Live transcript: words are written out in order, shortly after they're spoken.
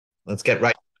Let's get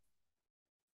right.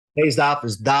 Today's daf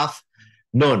is Daf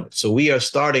Nun. So we are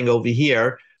starting over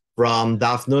here from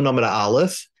Daf Nun Amud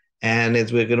Aleph, and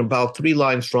we're going about 3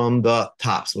 lines from the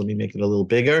top. So let me make it a little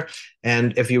bigger.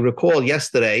 And if you recall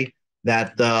yesterday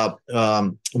that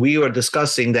we were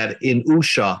discussing that in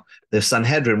Usha, the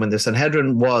Sanhedrin, when the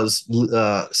Sanhedrin was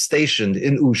stationed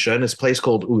in Usha, in this place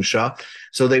called Usha,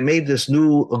 so they made this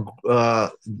new,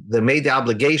 they made the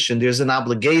obligation. There's an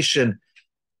obligation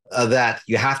that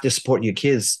you have to support your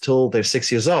kids till they're 6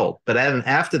 years old. But then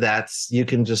after that, you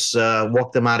can just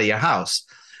walk them out of your house.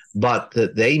 But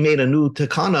they made a new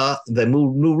takana, the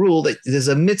new rule that there's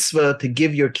a mitzvah to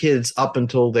give your kids up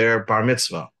until their bar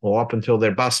mitzvah or up until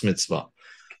their bas mitzvah.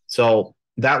 So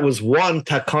that was one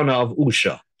takana of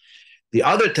Usha. The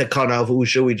other takana of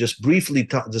Usha, we just briefly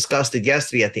discussed it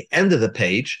yesterday at the end of the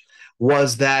page,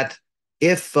 was that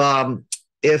if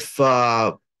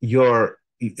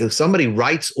somebody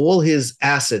writes all his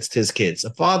assets to his kids,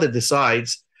 a father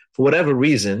decides, for whatever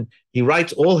reason, he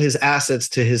writes all his assets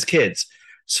to his kids.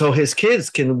 So his kids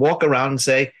can walk around and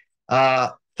say,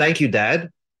 thank you,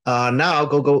 Dad. Now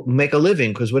go make a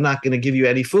living because we're not going to give you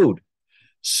any food.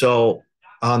 So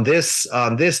on this,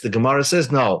 the Gemara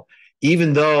says, no,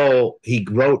 even though he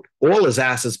wrote all his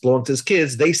assets belong to his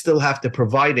kids, they still have to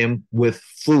provide him with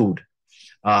food.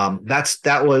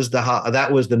 That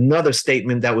was another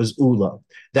statement that was Ula,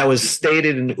 that was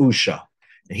stated in Usha.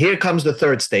 And here comes the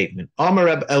third statement. Amar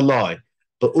Reb Eloi,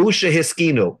 but Usha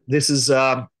hiskinu. This is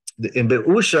in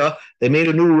Usha, they made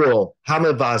a new rule.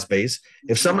 Hamel Vazbeis.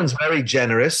 If someone's very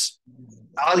generous,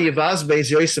 Al Yevazbeis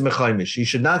Yosim Mechaimish. You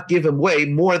should not give away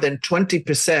more than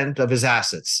 20% of his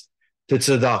assets to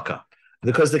tzedakah,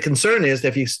 because the concern is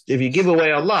that if you give away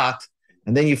a lot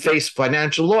and then you face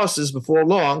financial losses before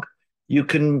long, you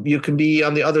can be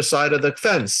on the other side of the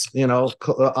fence,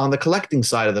 on the collecting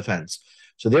side of the fence.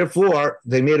 So therefore,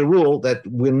 they made a rule that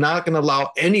we're not going to allow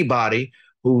anybody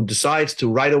who decides to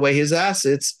write away his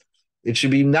assets. It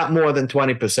should be not more than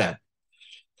 20%.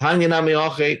 We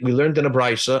learned in a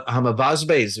brayso,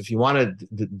 if you want to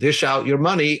dish out your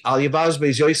money,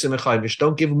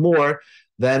 don't give more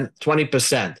than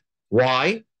 20%.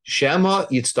 Why? Shema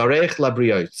yitztarech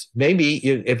labriyot. Maybe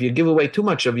if you give away too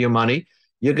much of your money,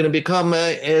 you're going to become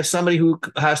somebody who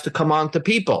has to come on to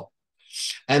people.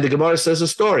 And the Gemara says a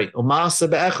story.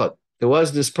 There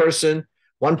was this person,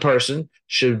 one person,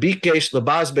 he was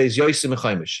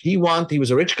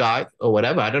a rich guy or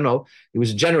whatever, I don't know. He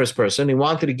was a generous person. He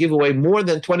wanted to give away more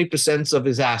than 20% of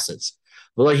his assets.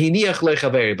 But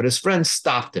his friend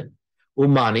stopped him.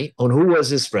 Umani, and who was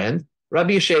his friend?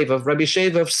 Rabbi Yeshevav. Rabbi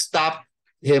Yeshevav stopped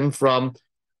him from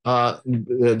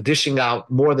dishing out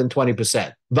more than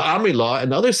 20%. Va'amri law,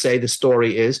 and others say the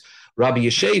story is Rabbi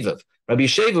Yeshevav. Rabbi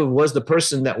Yeshevav was the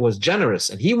person that was generous,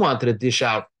 and he wanted to dish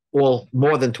out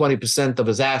more than 20% of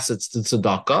his assets to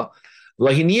tzedakah.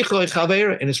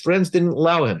 And his friends didn't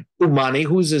allow him. Umani,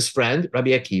 who's his friend? Rabbi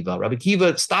Akiva. Rabbi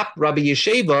Akiva stopped Rabbi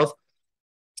Yeshevav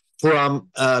from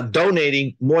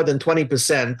donating more than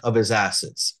 20% of his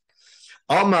assets.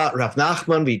 Alma Rav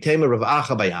Nachman v'itema Rav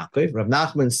Acha B'Yakov. Rav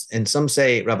Nachman, and some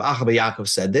say Rav Acha B'Yakov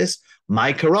said this.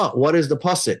 My kara, what is the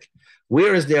pasuk?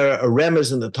 Where is there a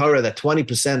remez in the Torah that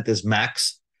 20% is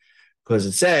max? Because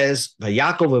it says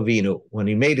V'Yakov Avinu, when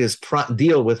he made his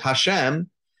deal with Hashem,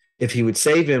 if he would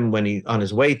save him when he on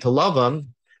his way to Lavan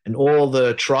and all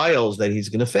the trials that he's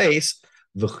going to face,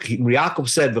 Yaakov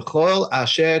said, V'chol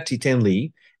asher titen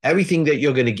li, everything that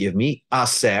you're going to give me,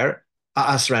 aser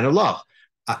asren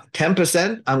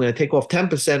 10%, I'm going to take off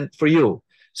 10% for you.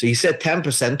 So he said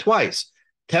 10% twice.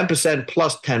 10%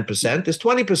 plus 10% is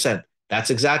 20%. That's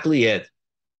exactly it.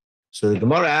 So the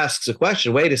Gemara asks a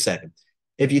question, wait a second.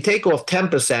 If you take off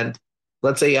 10%,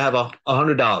 let's say you have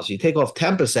 $100. You take off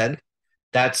 10%,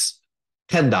 that's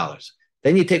 $10.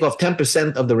 Then you take off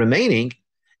 10% of the remaining,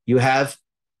 you're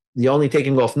only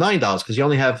taking off $9 because you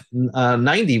only have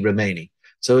 90 remaining.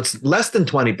 So it's less than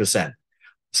 20%.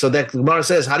 So that Gemara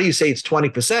says, how do you say it's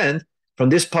 20% from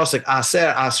this pasuk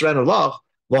aser asren olach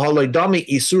v'haloidami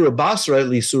isura basra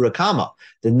lisura kama?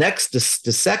 The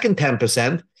second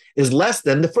 10% is less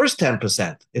than the first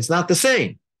 10%. It's not the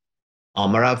same.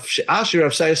 Amar Asher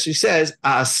of Sayasi says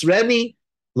asreni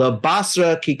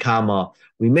labasra kikama.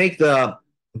 We make the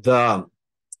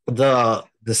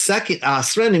second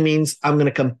asreni means I'm going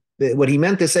to come. What he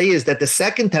meant to say is that the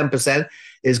second 10%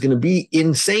 is going to be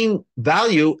in same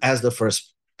value as the first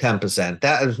 10%.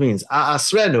 That means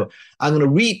asrenu. I'm going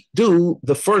to redo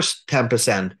the first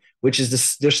 10%, which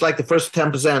is just like the first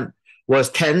 10% was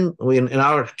 10. In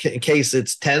our case,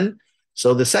 it's 10.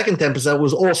 So the second 10%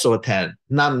 was also a 10,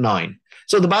 not 9.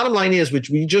 So the bottom line is,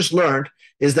 which we just learned,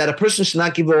 is that a person should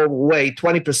not give away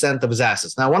 20% of his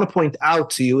assets. Now, I want to point out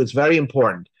to you, it's very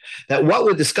important, that what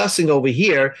we're discussing over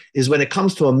here is when it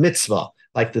comes to a mitzvah,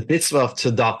 like the mitzvah of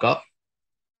tzedakah,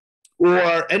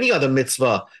 or any other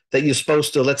mitzvah that you're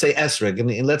supposed to, let's say esrig,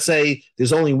 and let's say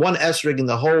there's only one esrig in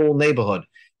the whole neighborhood,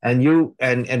 and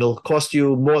it'll cost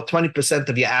you more 20%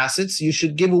 of your assets, you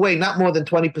should give away not more than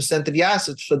 20% of your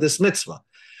assets for this mitzvah.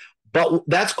 But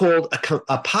that's called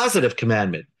a positive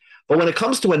commandment. But when it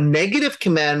comes to a negative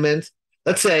commandment,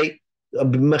 let's say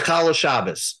Mechal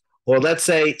Shabbos, or let's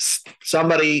say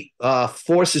somebody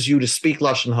forces you to speak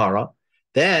Lashon Hara,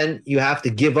 then you have to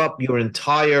give up your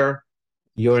entire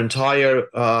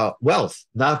wealth,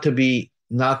 not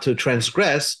to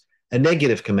transgress a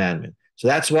negative commandment. So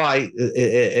that's why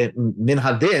min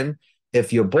hadin,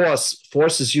 if your boss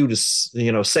forces you to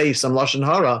say some Lashon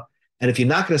Hara, and if you're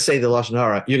not going to say the Lashon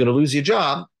Hara, you're going to lose your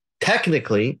job.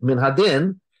 Technically, min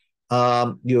hadin,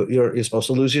 you're supposed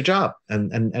to lose your job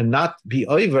and not be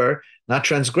over, not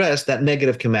transgress that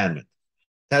negative commandment.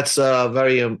 That's a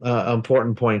very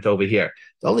important point over here.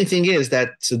 The only thing is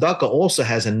that tzedakah also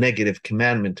has a negative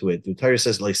commandment to it. The Torah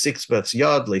says, "Le'sikbetz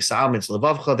yad, le'sa'amitz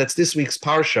levavcha." That's this week's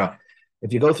parsha.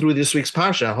 If you go through this week's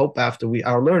parsha, I hope after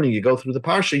our learning, you go through the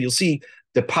parsha, you'll see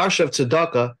the parsha of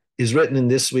tzedakah is written in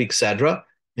this week's sedra,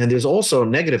 and there's also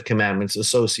negative commandments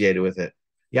associated with it.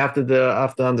 You have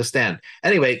to understand.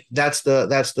 Anyway, that's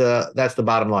the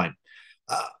bottom line.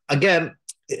 Again,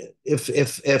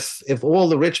 if all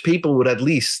the rich people would, at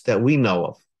least that we know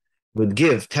of, would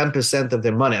give 10% of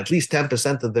their money, at least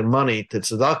 10% of their money to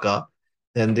tzedakah,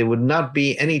 then there would not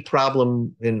be any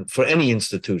problem for any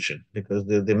institution, because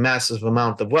the massive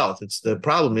amount of wealth. The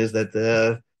problem is that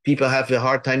the people have a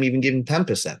hard time even giving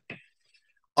 10%.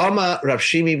 Amma Rav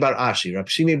Shimi Bar Ashi. Rav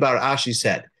Shimi Bar Ashi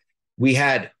said, we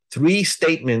have three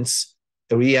statements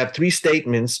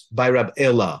by Rab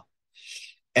Ela,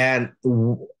 and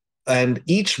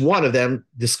each one of them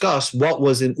discussed what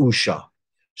was in Usha.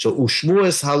 So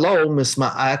Ushmuas Halo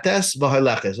Misma'ates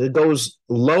V'Haleches. It goes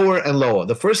lower and lower.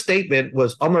 The first statement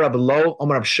was Omer Rab Lo,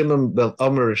 Omer Rab Shimon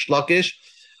Omer Rish Lakish,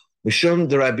 Mishum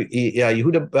the Rabbi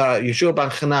Yehuda Yeshua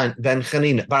ben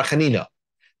Chanina.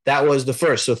 That was the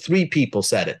first. So three people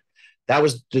said it. That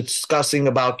was discussing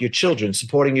about your children,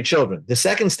 supporting your children. The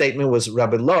second statement was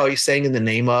Rabbi Loi saying in the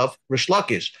name of Rish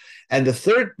Lakish. And the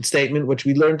third statement, which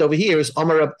we learned over here, is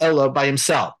Omer Rab Ella by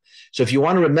himself. So if you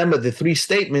want to remember the three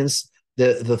statements,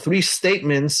 the three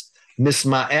statements,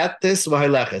 Misma'atis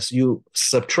V'Haleches, you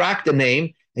subtract the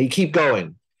name and you keep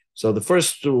going. So the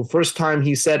first time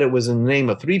he said it was in the name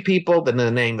of three people, then in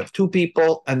the name of two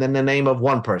people, and then the name of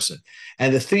one person.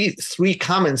 And the three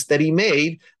comments that he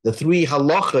made, the three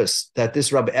halachas that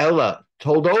this Rabbi Ella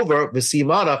told over,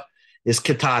 V'Simara, is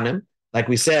ketanim. Like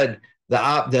we said, the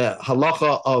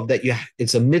halacha of that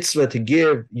it's a mitzvah to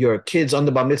give your kids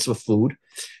under bar mitzvah food.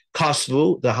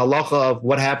 Kasvu, the halacha of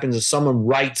what happens if someone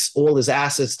writes all his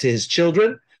assets to his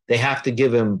children. They have to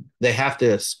give him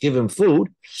food.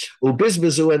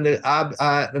 Ubizbizu, and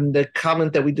the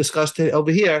comment that we discussed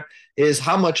over here is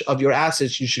how much of your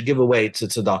assets you should give away to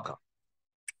tzedakah.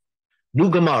 New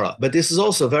Gemara, but this is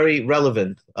also very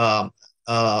relevant Gemara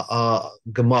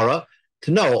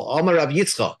to know. Amar Rav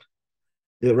Yitzchak.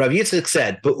 Rav Yitzchak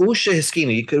said, "Be'usha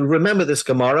hiskinu." You can remember this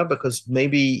Gemara because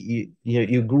maybe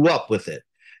you grew up with it.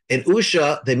 In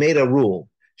Usha, they made a rule.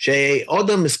 Till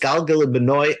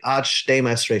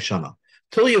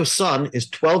your son is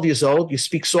 12 years old, you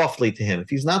speak softly to him.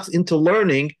 If he's not into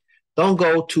learning, don't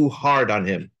go too hard on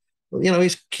him.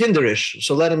 He's kinderish,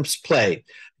 so let him play.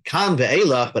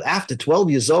 But after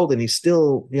 12 years old and he's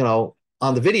still,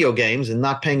 on the video games and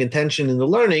not paying attention in the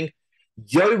learning,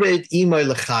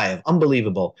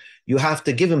 unbelievable. You have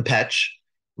to give him petch.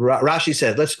 Rashi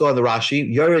said, let's go on the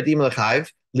Rashi. Yored imay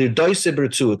lechayev,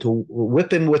 to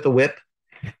whip him with a whip.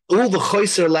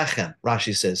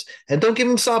 Rashi says, and don't give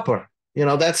him supper.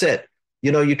 That's it.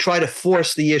 You try to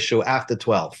force the issue after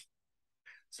 12.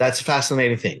 So that's a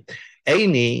fascinating thing.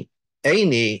 The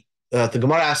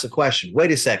Gemara asks a question. Wait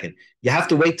a second. You have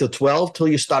to wait till 12 till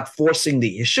you start forcing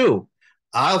the issue.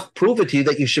 I'll prove it to you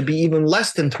that you should be even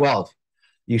less than 12.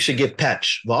 You should give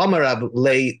petch.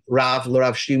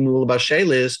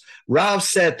 Rav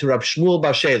said to Rav Shmuel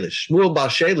Bar Shelish. Shmuel Bar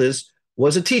Shelish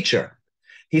was a teacher.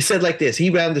 He said like this, he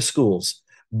ran the schools.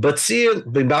 Batzir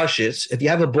b'barshis, if you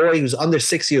have a boy who's under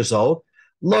 6 years old,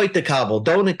 loy tekabel,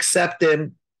 don't accept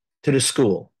him to the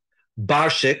school.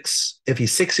 Barshiks, if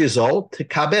he's 6 years old,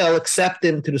 tekabel, accept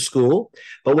him to the school.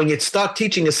 But when you start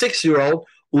teaching a 6-year-old,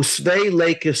 usvei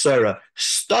lekesera,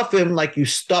 stuff him like you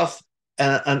stuff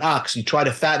an ox. You try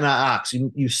to fatten an ox.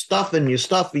 You stuff and you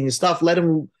stuff and you stuff. Let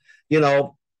him,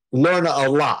 learn a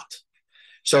lot.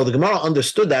 So the Gemara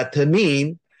understood that to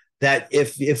mean that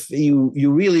if you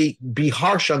really be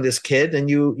harsh on this kid, and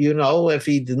you know, if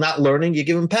he's not learning, you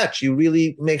give him patch. You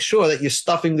really make sure that you're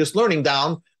stuffing this learning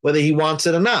down, whether he wants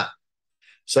it or not.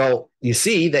 So you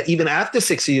see that even after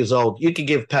 6 years old, you can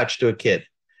give patch to a kid.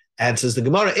 And says the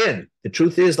Gemara the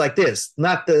truth is like this.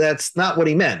 That's not what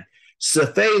he meant.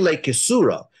 Sefei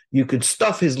lekesura. You could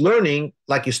stuff his learning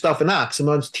like you stuff an ox.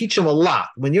 And teach him a lot.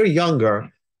 When you're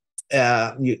younger,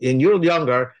 it's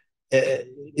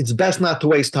best not to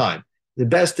waste time. The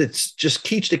best, it's just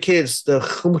teach the kids the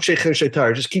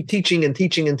just keep teaching and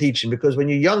teaching and teaching, because when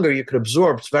you're younger, you could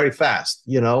absorb it very fast,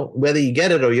 whether you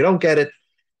get it or you don't get it,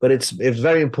 but it's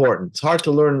very important. It's hard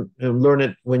to learn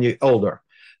it when you're older.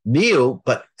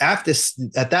 But at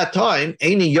that time,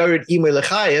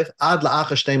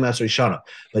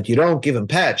 but you don't give him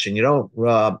patch, and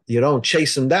you don't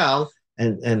chase him down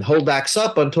and hold backs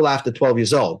up until after 12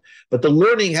 years old. But the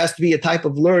learning has to be a type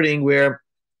of learning where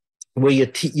you're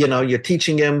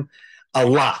teaching him a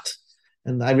lot.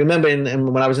 And I remember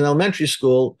when I was in elementary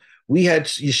school, we had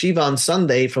yeshiva on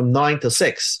Sunday from 9 to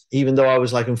 6, even though I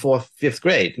was like in 4th, 5th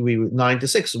grade. We were 9 to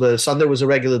 6. But Sunday was a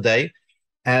regular day.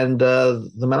 And the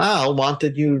Manal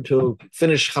wanted you to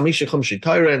finish Chamisha Chumshi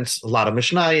Torah and a lot of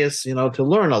Mishnayos, to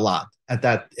learn a lot at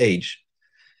that age.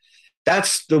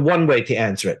 That's the one way to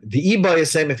answer it. The Iba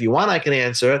is saying, if you want, I can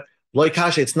answer it. Loi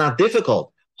Kasha, it's not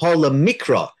difficult. Hola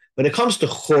Mikra. When it comes to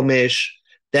Chumash,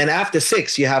 then after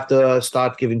 6, you have to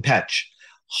start giving patch.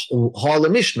 Hola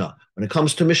Mishnah. When it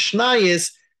comes to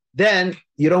Mishnayos, then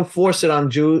you don't force it on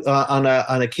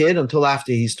a kid until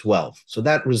after he's 12. So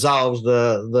that resolves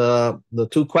the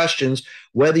two questions,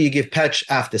 whether you give patch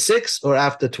after 6 or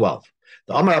after 12.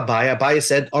 The Amar Abaya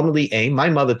said, Amrli Aim, my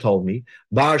mother told me,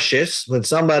 Bar Shis, when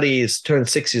somebody is turned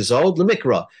 6 years old,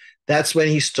 Lemikra, that's when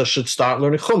he should start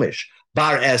learning Chumash.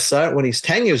 Bar Esar, when he's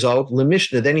 10 years old,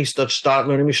 Lemishna, then he should start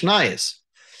learning Mishnayos.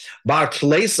 Bar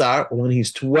Tlesar, when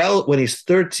he's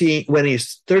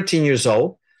 13 years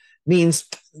old,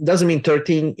 doesn't mean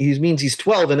 13, he means he's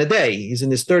 12 in a day. He's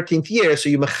in his 13th year, so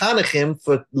you mechanech him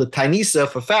for l'tainisa,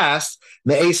 for fast,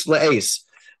 me'es le'es,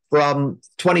 from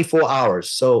 24 hours.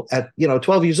 So at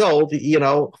 12 years old, for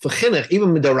chinuch,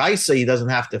 even midaraisa, he doesn't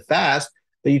have to fast,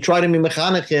 but you try to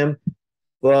mechanech him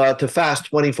to fast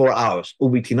 24 hours.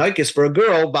 Ubitinaikis, for a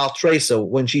girl, baltresa,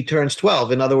 when she turns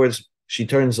 12, in other words, she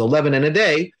turns 11 in a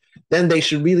day, then they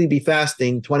should really be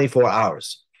fasting 24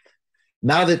 hours.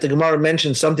 Now that the Gemara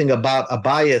mentioned something about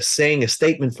Abaya saying a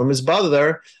statement from his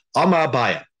brother, Amar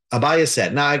Abaya. Abaya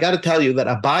said, now I got to tell you that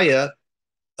Abaya,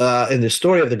 in the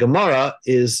story of the Gemara,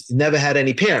 never had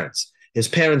any parents. His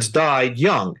parents died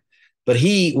young, but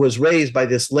he was raised by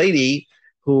this lady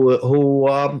who he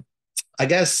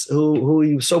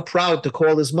was so proud to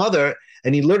call his mother,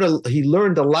 and he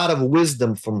learned a lot of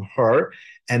wisdom from her,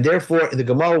 and therefore the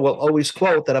Gemara will always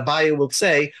quote that Abaya will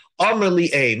say, Amr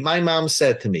li, my mom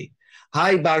said to me,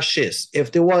 Hi Bar Shis,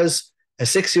 if there was a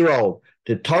 6-year-old,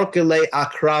 the Tarkele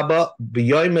Akraba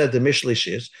B'yoyme de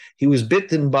Mishlishis, he was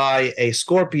bitten by a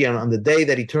scorpion on the day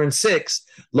that he turned 6,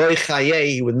 Loi Chaye,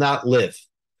 he would not live.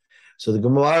 So the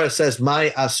Gemara says,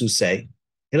 My Asuse.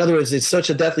 In other words, it's such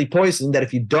a deadly poison that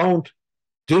if you don't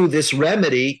do this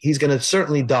remedy, he's going to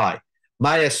certainly die.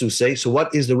 My Asuse. So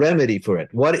what is the remedy for it?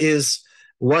 What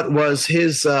was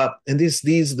his, and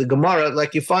the Gemara,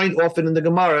 like you find often in the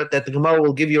Gemara, that the Gemara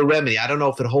will give you a remedy. I don't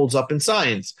know if it holds up in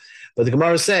science, but the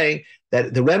Gemara is saying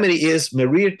that the remedy is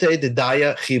merirte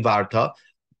dedaya chivarta,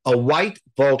 a white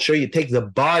vulture. You take the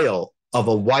bile of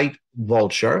a white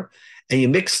vulture and you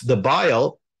mix the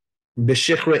bile,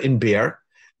 beshichra in beer,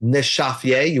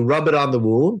 neshafye, you rub it on the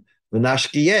wound,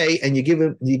 v'nashkiye, and you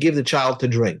give the child to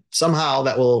drink. Somehow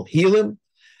that will heal him,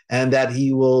 and that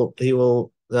he will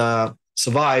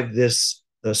survive this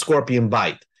scorpion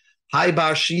bite. Hai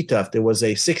bar shita, if there was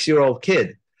a 6-year-old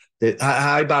kid,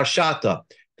 hai bar shata,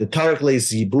 the tarik le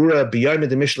zibura biyom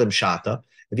de mishlim shata.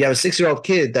 If you have a 6-year-old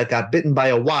kid that got bitten by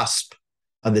a wasp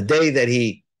on the day that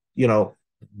he,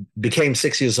 became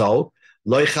 6 years old,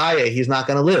 loy chaya, he's not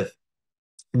going to live.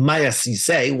 Maya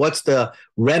say, what's the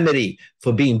remedy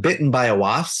for being bitten by a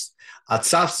wasp?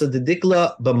 Atzafsa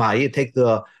dedikla b'maya, you take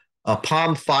the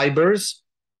palm fibers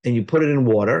and you put it in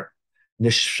water.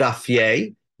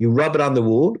 Nishafye, you rub it on the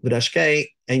wound, v'dashkei,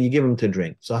 and you give him to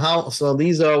drink. So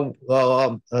these are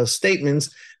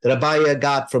statements that Abaya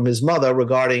got from his mother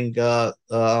regarding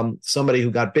somebody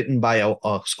who got bitten by a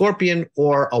scorpion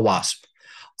or a wasp.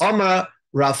 Amar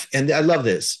Raf, and I love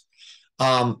this.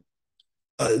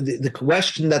 The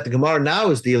question that the Gemara now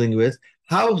is dealing with: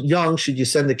 how young should you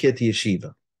send the kid to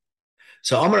yeshiva?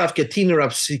 So Amar Rav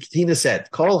Ketina said,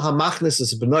 "Kol hamachnis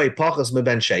es b'noi pachas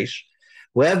meben sheish."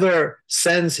 Whoever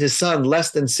sends his son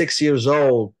less than 6 years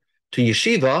old to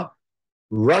yeshiva,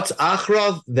 Ratz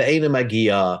achrav ve'ena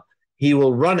magia. He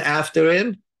will run after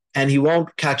him and he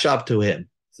won't catch up to him.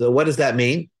 So what does that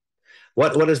mean?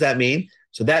 What does that mean?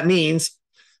 So that means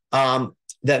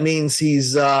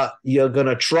he's you're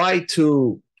gonna try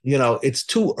to, it's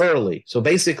too early. So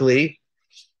basically,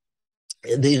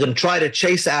 you're gonna try to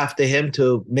chase after him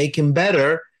to make him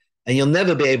better, and you'll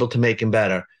never be able to make him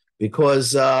better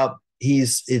because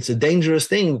it's a dangerous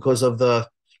thing because of the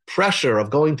pressure of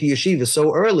going to yeshiva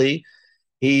so early.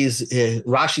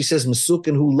 Rashi says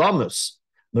Mesukin hu lamus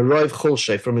meroiv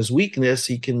cholshe. From his weakness,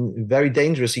 he can very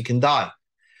dangerous. He can die.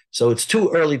 So it's too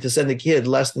early to send a kid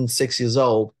less than 6 years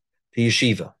old to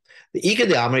yeshiva. The Ika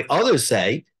de Amri, others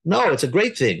say, no, it's a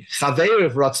great thing.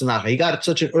 He got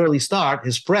such an early start,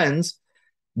 his friends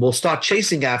will start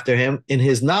chasing after him in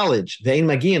his knowledge. Vein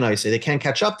Magian, I say, they can't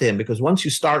catch up to him because once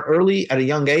you start early at a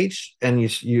young age and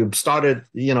you started,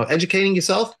 educating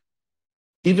yourself,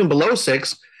 even below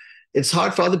 6, it's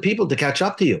hard for other people to catch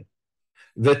up to you.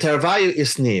 The tervayu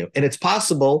isniu, and it's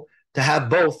possible to have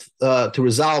both, to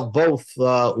resolve both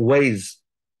ways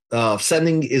of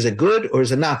sending. Is it good or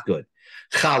is it not good?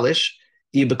 Chalish,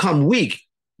 you become weak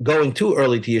going too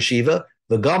early to yeshiva,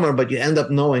 the gomer, but you end up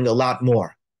knowing a lot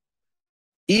more.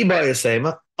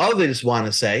 Others want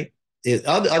to say, hard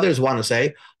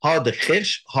the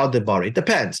chish, hard the bari. It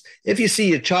depends. If you see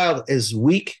your child is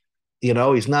weak,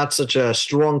 he's not such a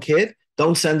strong kid,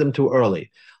 don't send him too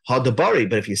early. Hard the bari,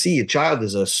 but if you see your child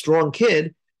is a strong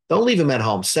kid, don't leave him at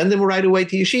home. Send him right away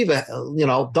to yeshiva.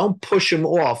 Don't push him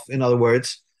off, in other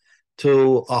words,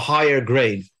 to a higher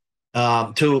grade,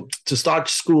 to start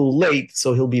school late,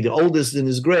 so he'll be the oldest in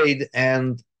his grade.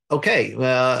 And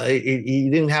he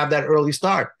didn't have that early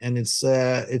start, and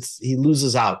he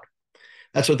loses out.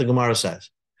 That's what the Gemara says.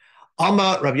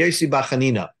 Amma Rabbi Yossi bar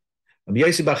Chanina. Rabbi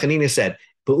Yossi bar Chanina said,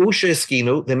 "Be'usha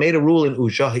eskinu." They made a rule in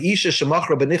Usha. Ha'isha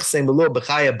shemachra b'nichsei melo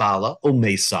b'chaya bala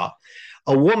umesa.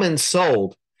 A woman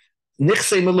sold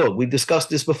nichsei melo. We discussed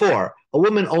this before. A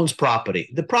woman owns property.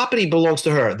 The property belongs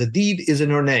to her. The deed is in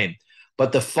her name,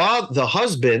 but the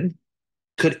husband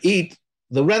could eat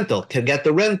the rental, can get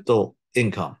the rental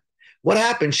income. What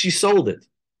happened? She sold it,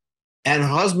 and her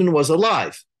husband was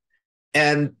alive,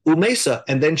 and umesa,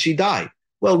 and then she died.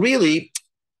 Well, really,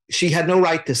 she had no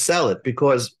right to sell it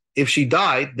because if she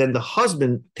died, then the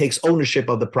husband takes ownership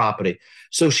of the property.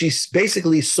 So she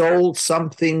basically sold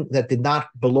something that did not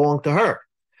belong to her.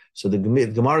 So the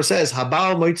Gemara says,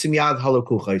 "Habal moitzim yad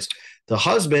halakuchos." The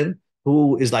husband,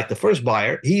 who is like the first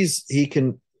buyer, he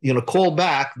can call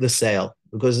back the sale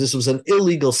because this was an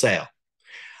illegal sale.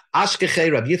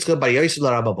 Ashkeche Rabbi Yitzchak bar Yosef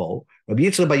Rababo. Rabbi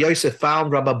Yitzchak bar Yosef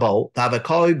found Rababo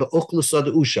Tavakoi be'uchlusad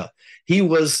Usha. He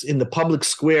was in the public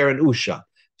square in Usha.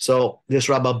 So this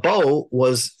Rababo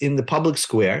was in the public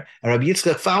square, and Rabbi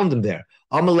Yitzchak found him there.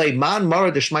 Amalei man mara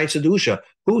deshmaitzad Usha.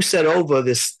 Who said over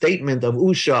this statement of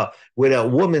Usha with a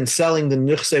woman selling the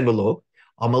nichsei melo?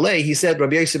 Amalei, he said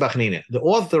Rabbi Yosef bar Chanina. The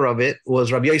author of it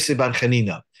was Rabbi Yosef bar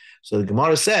Chanina. So the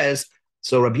Gemara says,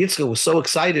 so Rabbi Yitzchak was so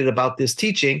excited about this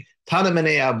teaching.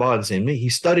 He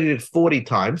studied it 40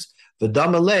 times. It's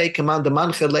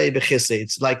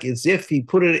like as if he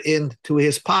put it into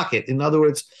his pocket. In other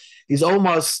words, he's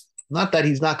almost, not that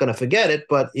he's not going to forget it,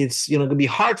 but it's going to be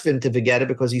hard for him to forget it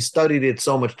because he studied it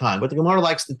so much time. What the Gemara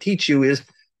likes to teach you is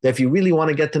that if you really want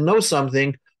to get to know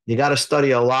something, you got to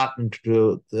study a lot and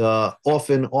to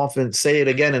often say it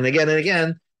again and again and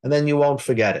again, and then you won't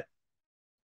forget it.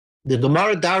 The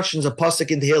Gemara darshans a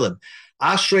pasuk in Tehillim.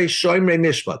 Ashrei Shomer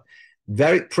Mishpat.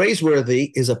 Very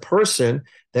praiseworthy is a person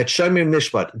that Shomer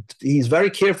Mishpat. He's very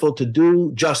careful to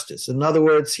do justice. In other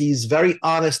words, he's very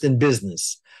honest in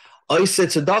business. Oiseh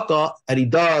tzedakah, and he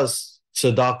does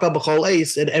tzedakah b'chol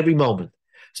eis at every moment.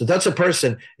 So that's a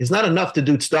person. It's not enough to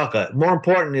do tzedakah. More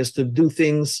important is to do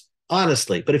things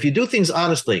honestly. But if you do things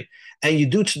honestly and you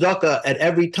do tzedakah at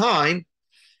every time,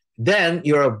 then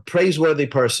you're a praiseworthy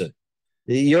person.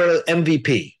 You're an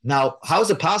MVP. Now, how is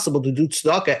it possible to do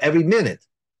tzedakah every minute?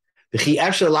 What does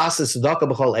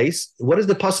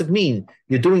the pasuk mean?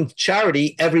 You're doing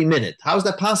charity every minute. How is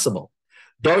that possible?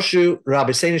 Dorshu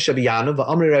Rabbi Seinu Shabiyanu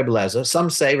v'Amri Rabbi Lezer. Some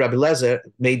say Rabbi Lezer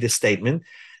made this statement.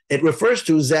 It refers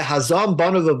to Zehazam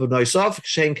Banav v'Noisov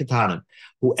Shein Ketanim.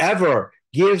 Whoever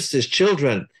gives his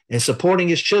children and supporting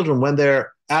his children when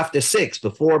they're after 6,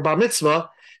 before bar mitzvah,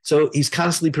 so he's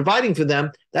constantly providing for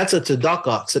them. That's a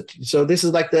tzedakah. So this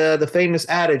is like the famous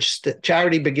adage: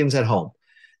 charity begins at home.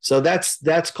 So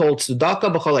that's called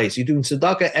tzedakah b'chol eis. You're doing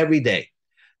tzedakah every day,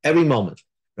 every moment.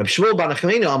 Rabbi Shmuel bar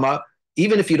Nachmani Amar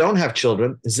even if you don't have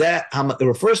children, it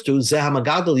refers to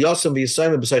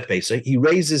he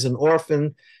raises an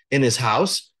orphan in his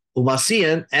house,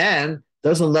 umasian, and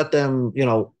doesn't let them,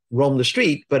 roam the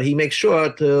street, but he makes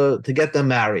sure to get them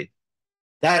married.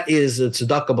 That is a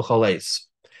tzedakah b'choles.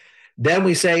 Then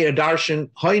we say a darshan,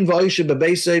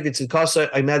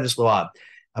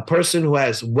 a person who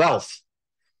has wealth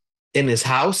in his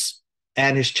house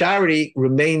and his charity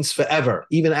remains forever,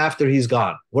 even after he's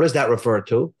gone. What does that refer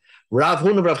to? Rav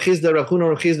Huna, Rav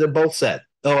Chizda both said,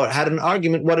 or had an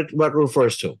argument what it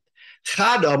refers to.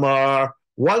 Chad Amar,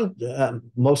 one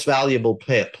most valuable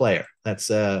player, that's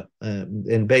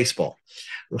in baseball.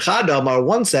 Chad Amar,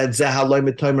 one said,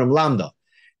 Lamda.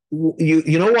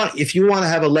 You know what? If you want to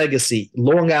have a legacy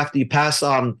long after you pass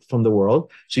on from the world,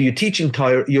 so you're teaching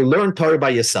Torah, you learn Torah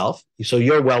by yourself, so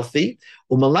you're wealthy.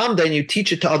 Then you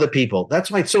teach it to other people. That's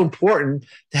why it's so important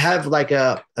to have like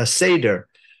a seder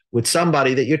with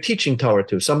somebody that you're teaching Torah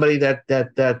to, somebody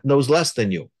that knows less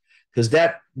than you, because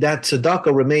that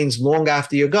tzedakah remains long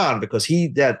after you're gone, because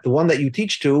the one that you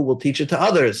teach to will teach it to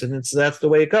others, and that's the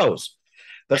way it goes.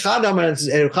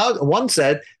 One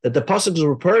said that the pasuk is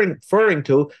referring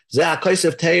to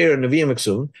Ze'akosef Teir Nevi'im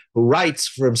Meksubim, who writes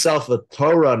for himself a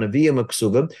Torah Nevi'im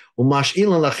Meksubim,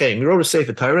 u'mash'ilan lachem. He wrote a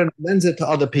sefer Torah and lends it to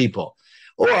other people.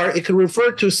 Or it could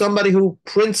refer to somebody who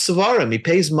prints svarim. He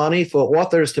pays money for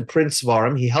authors to print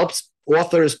svarim. He helps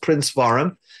authors print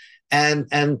svarim, and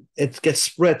it gets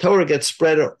spread. Torah gets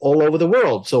spread all over the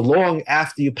world. So long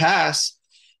after you pass,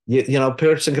 a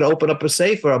person can open up a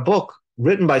sefer, a book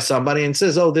written by somebody, and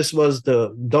says, "Oh, this was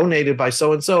donated by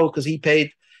so and so because he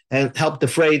paid and helped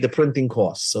defray the printing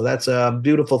costs." So that's a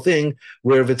beautiful thing.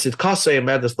 Where if it's at kasei and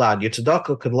medaslad, your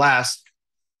tzedakah could last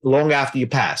long after you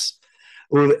pass.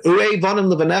 You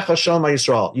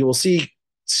will see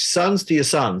sons to your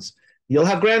sons. You'll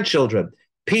have grandchildren.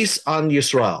 Peace on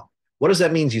Yisrael. What does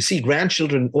that mean? You see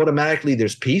grandchildren, automatically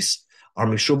there's peace.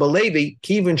 As soon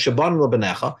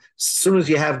as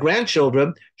you have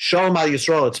grandchildren, Shalom al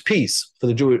Yisrael, it's peace for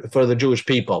the Jewish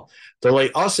people.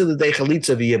 Because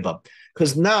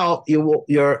now you won't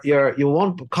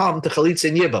come to chalitza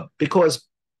and yibam, because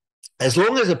as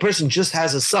long as a person just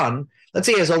has a son, let's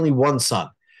say he has only one son,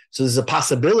 so there's a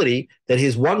possibility that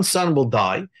his one son will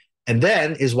die, and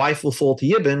then his wife will fall to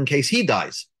yibam in case he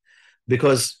dies,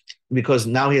 because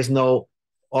now he has no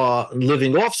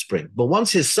living offspring. But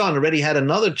once his son already had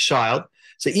another child,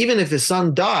 so even if his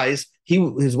son dies,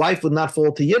 his wife would not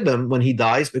fall to yibam when he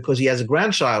dies, because he has a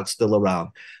grandchild still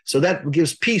around. So that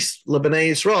gives peace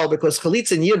l'bnei Yisrael, because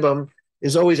chalitza and yibam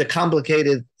is always a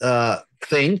complicated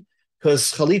thing,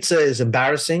 because chalitza is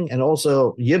embarrassing, and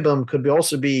also yibam could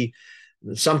also be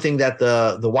something that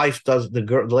the wife does, the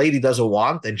lady doesn't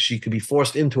want, and she could be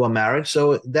forced into a marriage.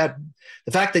 So that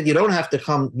the fact that you don't have to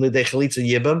come l'dei chalitza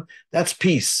yibam, that's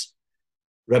peace.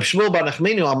 Reb Shmuel bar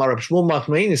Nachmenu Amar, Reb Shmuel bar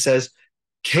Nachmenu says,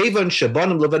 "Kevan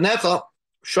shebanim levanecha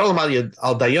shalom al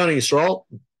dayan Yisrael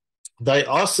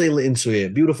da'asei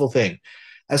le'insuya." Beautiful thing.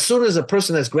 As soon as a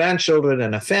person has grandchildren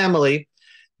and a family,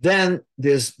 then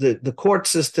there's the court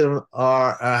system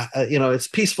it's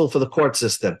peaceful for the court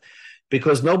system,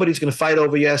 because nobody's going to fight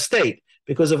over your estate.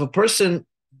 Because if a person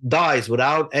dies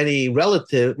without any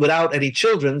relative, without any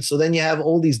children, so then you have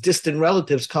all these distant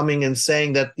relatives coming and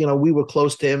saying that, we were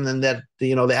close to him, and that,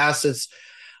 the assets,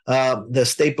 the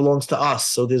estate belongs to us.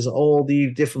 So there's all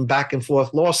the different back and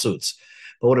forth lawsuits.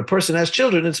 But when a person has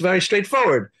children, it's very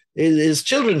straightforward. His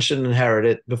children should inherit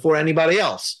it before anybody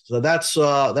else. So that's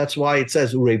why it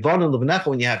says, when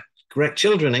you have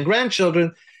children and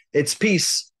grandchildren, it's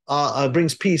peace.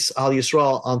 Brings peace al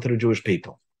Yisrael onto the Jewish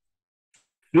people.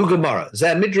 We go to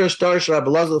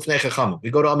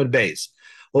Amid Beis.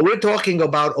 What we're talking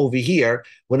about over here,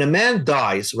 when a man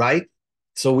dies, right?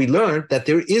 So we learned that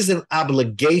there is an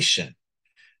obligation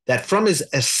that from his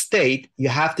estate, you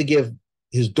have to give,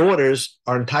 his daughters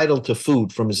are entitled to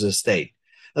food from his estate.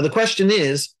 Now the question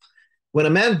is, when a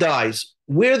man dies,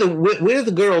 where are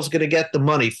the girls going to get the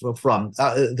money from?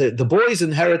 The boys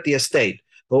inherit the estate,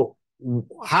 but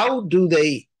how do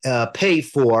they pay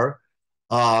for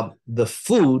the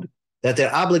food that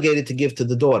they're obligated to give to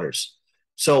the daughters?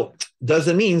 So does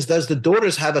the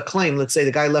daughters have a claim? Let's say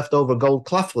the guy left over gold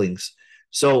cufflinks.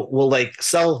 So will they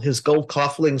sell his gold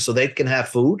cufflinks so they can have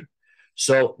food?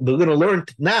 So we're going to learn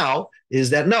now is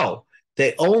that no,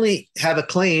 they only have a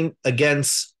claim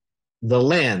against the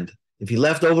land. If he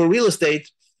left over real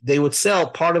estate, they would sell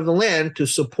part of the land to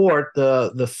support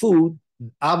the food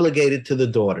obligated to the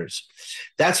daughters.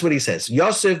 That's what he says.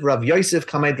 Rav Yosef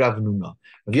Kamed Rav Nuna.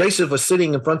 Rav Yosef was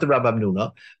sitting in front of Rav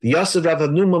Hamnuna. The Yosef Rav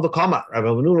Hamnuna v'kama. Rav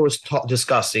Hamnuna was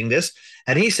discussing this,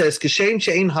 and he says, "Kishem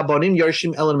she'ein habonim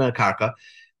yarshim elen min karka."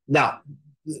 Now,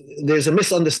 there's a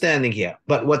misunderstanding here,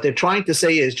 but what they're trying to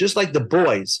say is just like the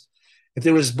boys, if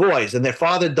there was boys and their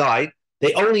father died,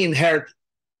 they only inherit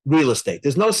real estate.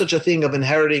 There's no such a thing of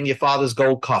inheriting your father's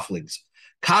gold cufflinks.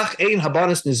 Kach ein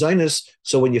habanis nizainus.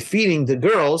 So when you're feeding the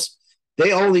girls,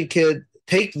 they only could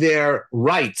take their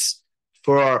rights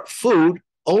for food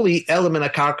only element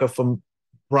of karka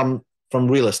from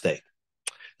real estate.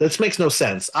 This makes no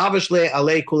sense. Avashle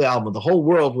alei kule alma. The whole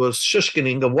world was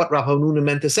shushkening of what Rav Hamnuna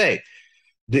meant to say.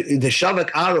 The shavak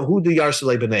ara hu du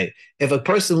yarsele b'nei. If a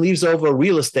person leaves over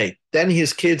real estate, then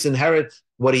his kids inherit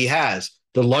what he has.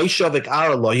 The loy shavak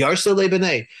ara lo yarsele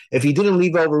b'nei. If he didn't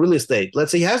leave over real estate,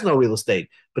 let's say he has no real estate,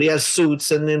 but he has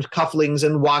suits and cufflinks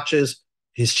and watches,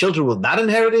 his children will not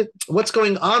inherit it. What's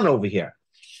going on over here?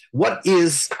 What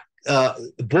is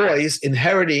boys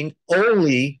inheriting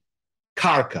only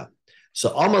karka?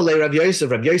 So Amalei Rav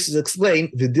Yosef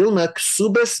explained Vidilma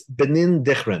ksubas benin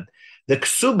dichrin. The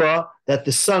ksuba that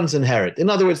the sons inherit. In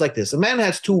other words, like this: a man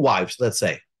has two wives, let's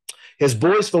say. He has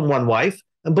boys from one wife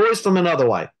and boys from another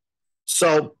wife.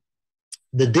 So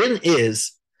the din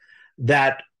is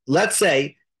that, let's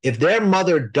say, if their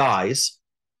mother dies,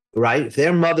 right? If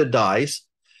their mother dies,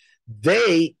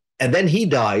 and then he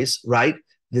dies, right?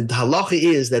 The halacha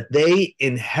is that they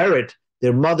inherit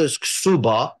their mother's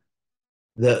ksuba.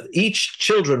 Each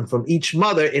children from each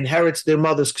mother inherits their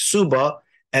mother's ksuba,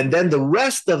 and then the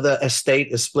rest of the estate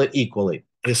is split equally.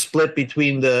 Is split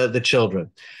between the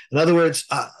children. In other words,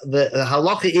 the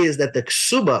halacha is that the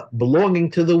ksuba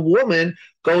belonging to the woman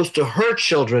goes to her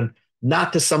children,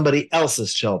 not to somebody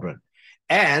else's children.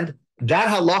 And that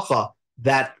halacha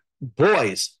that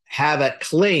boys have a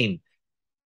claim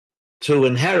to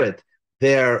inherit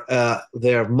their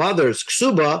mother's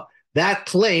ksuba, that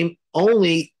claim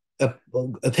only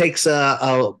takes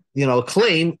a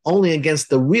claim only against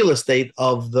the real estate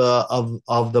of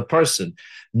the person,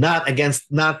 not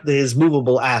his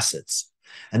movable assets.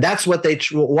 And that's what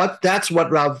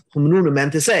Rav Hamnuna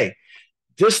meant to say.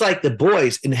 Just like the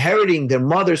boys inheriting their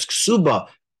mother's ksuba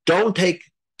don't take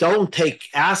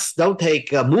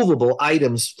movable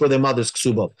items for their mother's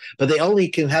ksuba, but they only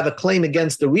can have a claim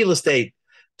against the real estate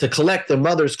to collect their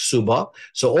mother's ksuba.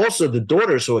 So also the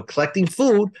daughters who are collecting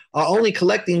food are only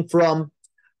collecting from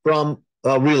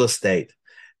real estate.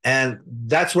 And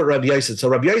that's what Rabbi Yosef. So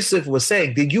Rabbi Yosef was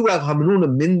saying, did you, Rav Hamnuna,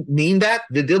 mean that?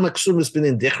 So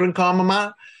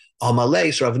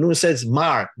Rav Hamnuna says,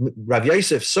 Rav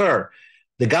Yosef, sir,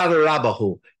 the Gaver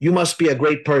Rabbahu, you must be a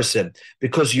great person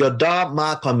because Yoda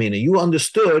ma kamina. You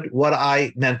understood what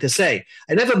I meant to say.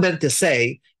 I never meant to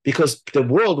say, because the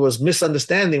world was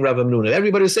misunderstanding Rav Hamnuna.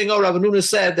 Everybody was saying, oh, Rav Hamnuna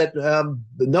said that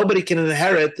nobody can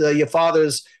inherit your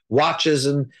father's watches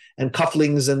and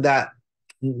cufflinks and that.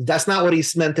 That's not what he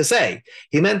meant to say.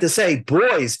 He meant to say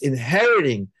boys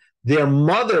inheriting their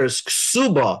mother's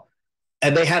ksuba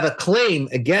and they have a claim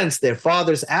against their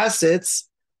father's assets.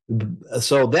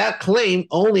 So that claim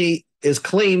only is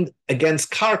claimed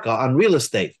against karka on real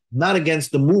estate, not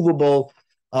against the movable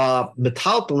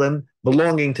metaltalim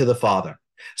belonging to the father.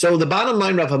 So the bottom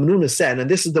line, Rav Hamnuna said, and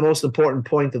this is the most important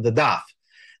point of the daf,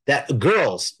 that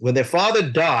girls, when their father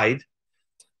died,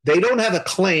 they don't have a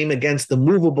claim against the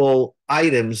movable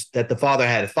items that the father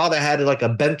had. If father had like a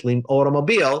Bentley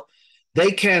automobile,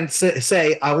 they can't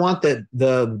say, I want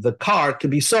the car to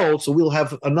be sold so we'll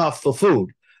have enough for food.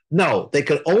 No, they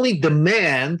could only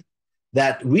demand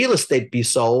that real estate be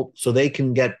sold so they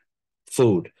can get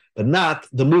food, but not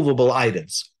the movable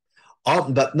items.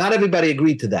 But not everybody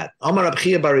agreed to that. Amar Rab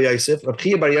Chiya bar Yosef. Rab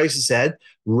Chiya bar Yosef said,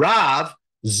 Rav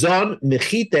zon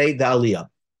mechite da aliyah.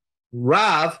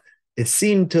 Rav, it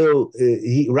seemed to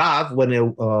Rav, when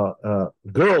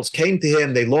girls came to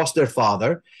him, they lost their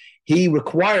father. He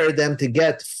required them to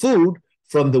get food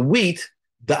from the wheat,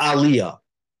 the aliyah.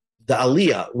 The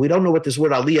aliyah. We don't know what this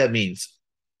word aliyah means.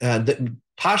 The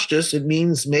pashtus, it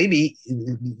means maybe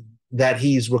that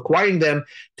he's requiring them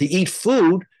to eat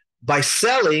food by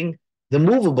selling the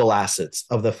movable assets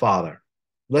of the father.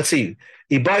 Let's see.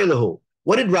 Ibailahu.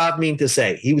 What did Rav mean to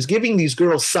say? He was giving these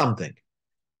girls something.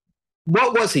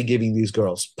 What was he giving these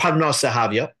girls? Parnos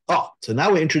sahavya. Oh, so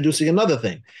now we're introducing another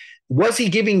thing. Was he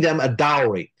giving them a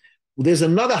dowry? There's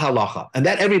another halacha, and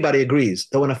that everybody agrees,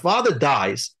 that when a father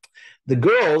dies, the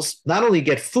girls not only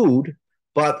get food,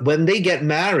 but when they get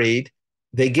married,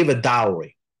 they give a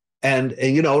dowry. And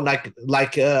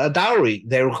like a dowry,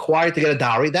 they're required to get a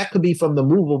dowry. That could be from the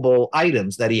movable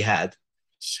items that he had.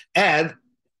 And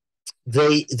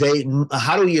they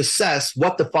how do you assess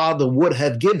what the father would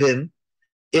have given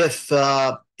if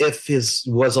his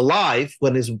was alive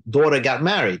when his daughter got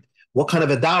married? What kind of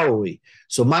a dowry?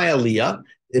 So my aliyah,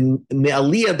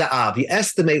 aliyah da'av, you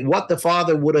estimate what the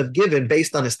father would have given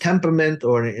based on his temperament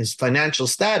or his financial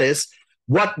status.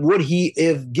 What would he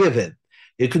have given?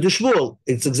 It could do Shmuel.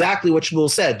 It's exactly what Shmuel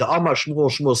said. The Amar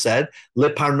Shmuel said,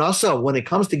 leparnasa, when it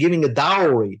comes to giving a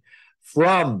dowry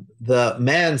from the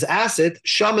man's asset,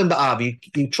 shaman ba'av,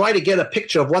 you try to get a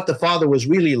picture of what the father was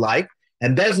really like,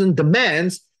 and Bezdin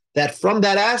demands that from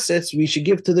that assets we should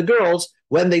give to the girls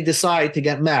when they decide to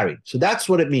get married. So that's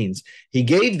what it means. He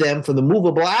gave them from the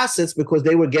movable assets because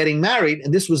they were getting married,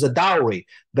 and this was a dowry,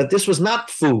 but this was not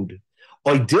food.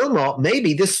 Or Dilma,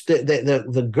 maybe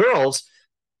the girls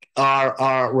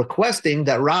are requesting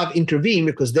that Rav intervene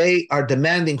because they are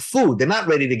demanding food. They're not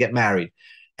ready to get married,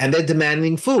 and they're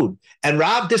demanding food. And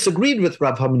Rav disagreed with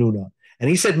Rav Hamnuna, and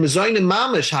he said, "Mezoinin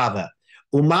mamish hava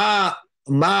uma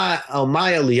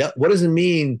aliyah." What does it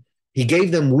mean? He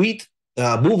gave them wheat,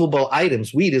 movable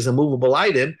items. Wheat is a movable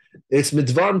item. It's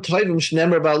midvarim tovim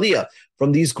shnemer b'aliyah,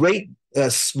 from these great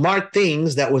smart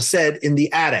things that was said in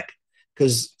the attic.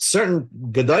 Because certain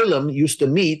Gedolim used to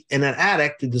meet in an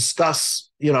attic to discuss,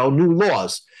 new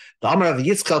laws. The Amar of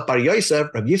Yitzchak Bar Yosef,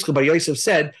 Rabbi Yitzchak Bar Yosef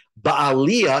said,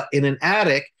 Ba'aliyah, in an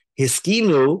attic,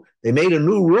 hiskinu, they made a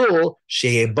new rule,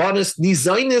 she'ebanis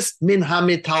nizainis min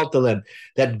hamitaltalim,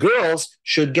 that girls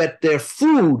should get their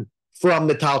food from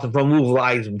metaltalim, from movable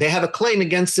items. They have a claim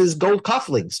against his gold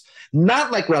cufflinks.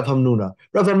 Not like Rav Hamnuna.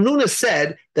 Rav Hamnuna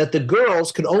said that the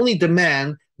girls could only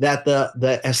demand that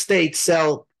the estate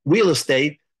sell real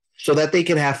estate so that they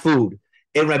can have food.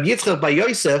 And Rabbi Yitzchak Bar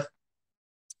Yosef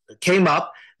came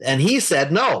up and he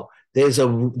said, no,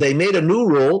 they made a new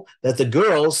rule that the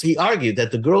girls, he argued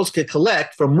that the girls could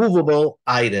collect from movable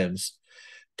items.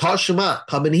 Tashma,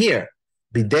 come in here.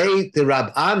 Bidei the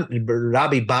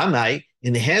Rabbi Banai,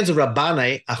 in the hands of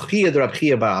Rabbanai, Achiyah the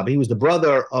Rabbi Bar, he was the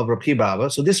brother of Rabbi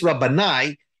Bar. So this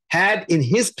Rabbanai had in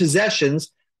his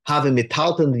possessions having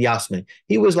metalton yasmin.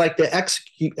 He was like the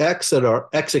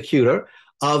executor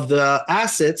of the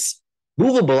assets,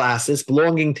 movable assets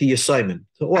belonging to Yisayim,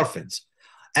 to orphans.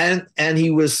 And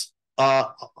he was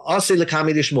Aseh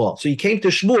Lekami to Shmuel. So he came to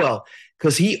Shmuel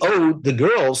because he owed the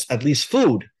girls at least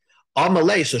food.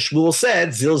 Amalei, so Shmuel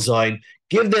said, Zil Zayin,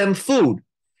 give them food,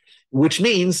 which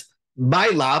means my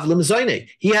lav lim zayne.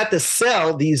 He had to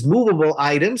sell these movable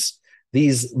items,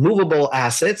 these movable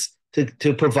assets,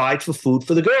 to provide for food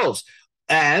for the girls.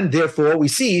 And therefore, we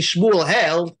see Shmuel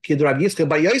held, Kid Rabbi Yitzchak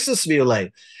Bar Yosef,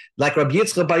 like Rabbi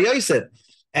Yitzchak Bar Yosef,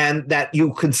 and that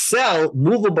you could sell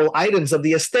movable items of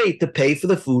the estate to pay for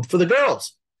the food for the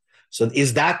girls. So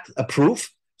is that a proof?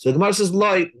 So the Gemara says,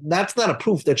 no, that's not a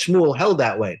proof that Shmuel held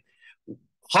that way.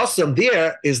 Hasam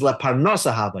there is la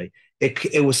parnasa havai.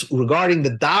 It was regarding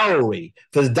the dowry.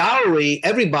 For the dowry,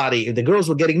 everybody, if the girls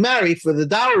were getting married, for the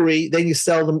dowry, then you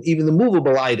sell them even the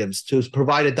movable items to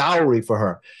provide a dowry for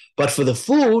her. But for the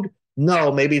food,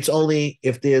 no, maybe it's only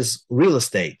if there's real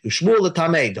estate. Shmuel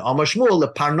l'tamei, Amar Shmuel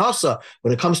l'parnasa.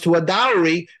 When it comes to a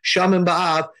dowry, shaman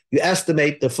ba'av, you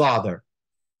estimate the father.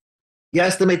 You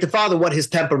estimate the father what his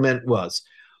temperament was.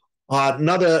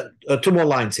 Another two more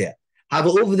lines here. There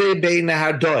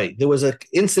was an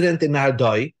incident in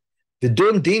Nahardoi. And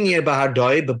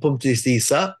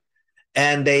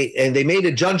they made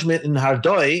a judgment in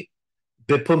Hardoi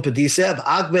b'pumpedisa of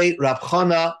Agve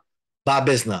Rabchana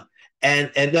Babizna.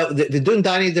 And the Dun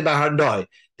Dani de Bahardoi.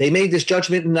 They made this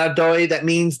judgment in Hardoi. That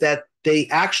means that they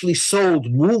actually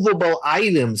sold movable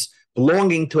items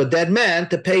belonging to a dead man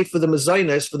to pay for the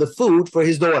mezainas, for the food for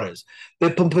his daughters.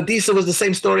 B'pumpedisa was the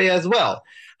same story as well.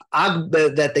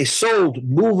 That they sold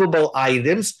movable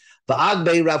items. The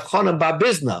Agve Rabchana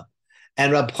Babizna.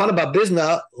 And Rabbi Chana bar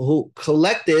Bizna, who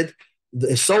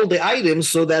sold the items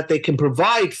so that they can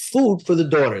provide food for the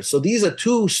daughters. So these are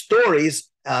two stories,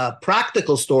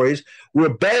 practical stories, where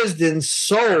Bezdin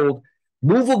sold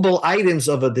movable items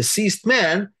of a deceased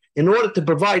man in order to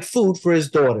provide food for his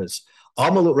daughters.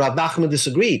 Amalu Rav Nachman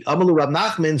disagreed. Amalu Rav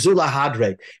Nachman Zula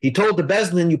Hadre. He told the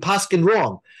Bezdin, you paskin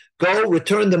wrong. Go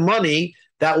return the money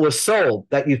that was sold,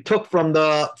 that you took from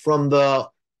the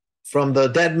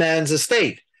dead man's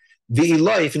estate.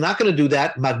 If you're not going to do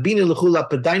that, I'm going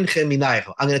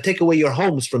to take away your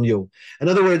homes from you. In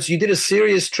other words, you did a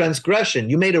serious transgression.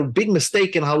 You made a big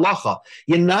mistake in halacha.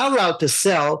 You're not allowed to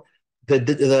sell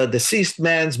the deceased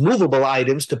man's movable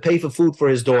items to pay for food for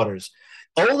his daughters.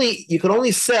 You can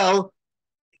only sell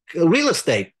real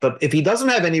estate. But if he doesn't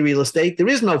have any real estate, there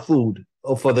is no food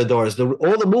for the daughters.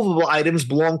 All the movable items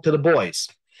belong to the boys.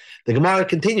 The Gemara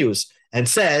continues and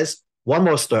says, one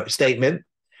more statement.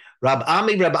 Rab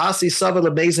Ami Rab Asi Savar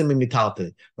Lebezim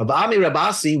Mimitalte. Rab Ami Rab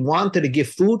Asi wanted to give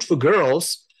food for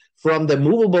girls from the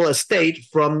movable estate,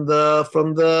 from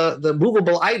the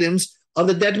movable items of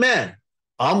the dead man.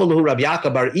 Amalu Rabbi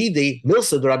Yaakov Bar Idi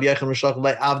Milsa Rabbi Yechon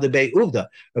Shlakish Avde Bei Uvda.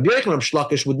 Rabbi Yechon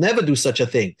Shlakish would never do such a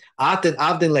thing. Aten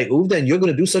Avden Le Uvda, and you're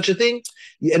going to do such a thing?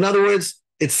 In other words,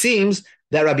 it seems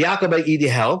that Rabbi Yaakov Bar Idi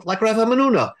held, like Rav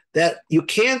Hamanuna, that you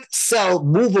can't sell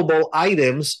movable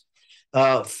items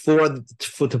to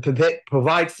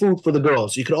provide food for the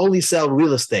girls. You can only sell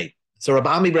real estate. So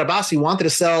Rabbi Ami Rabasi wanted to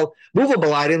sell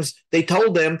movable items. They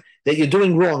told them that you're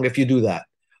doing wrong if you do that.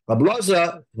 Rabbi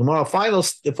Loza,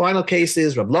 the final case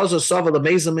is Rabbi Loza Sava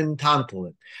Lemezim in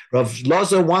Tantalin. Rabbi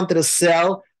Loza wanted to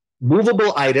sell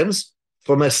movable items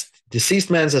from a deceased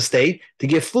man's estate to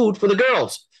give food for the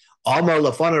girls. Amar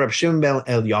Lafana Rabbi Shimon ben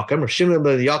Eliakim. Rabbi Shimon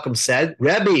ben Eliakim said,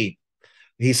 Rabbi,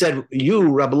 he said, you,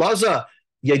 Rabbi Loza,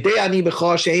 I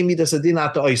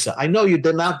know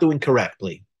you're not doing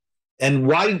correctly. And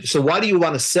why? So why do you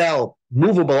want to sell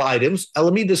movable items?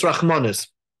 Elamidus Rachmanis.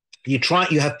 You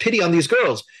have pity on these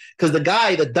girls because the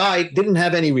guy that died didn't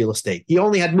have any real estate. He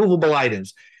only had movable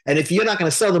items. And if you're not going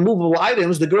to sell the movable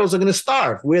items, the girls are going to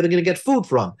starve. Where are they going to get food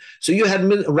from? So you had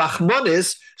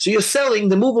Rachmanis. So you're selling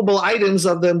the movable items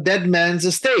of the dead man's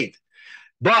estate.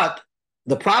 But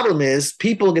the problem is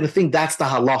people are going to think that's the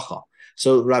halacha.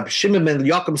 So Rabbi Shimon ben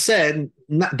Yaakov said,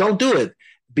 don't do it.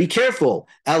 Be careful.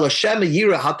 Maybe the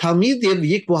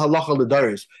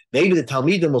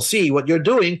Talmidim will see what you're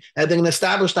doing, and they're going to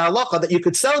establish the halacha that you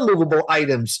could sell movable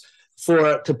items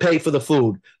to pay for the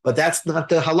food. But that's not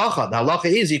the halacha. The halacha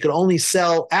is you can only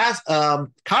sell as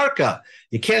karka.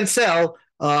 You can't sell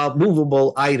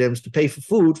movable items to pay for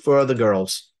food for the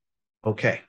girls. Okay.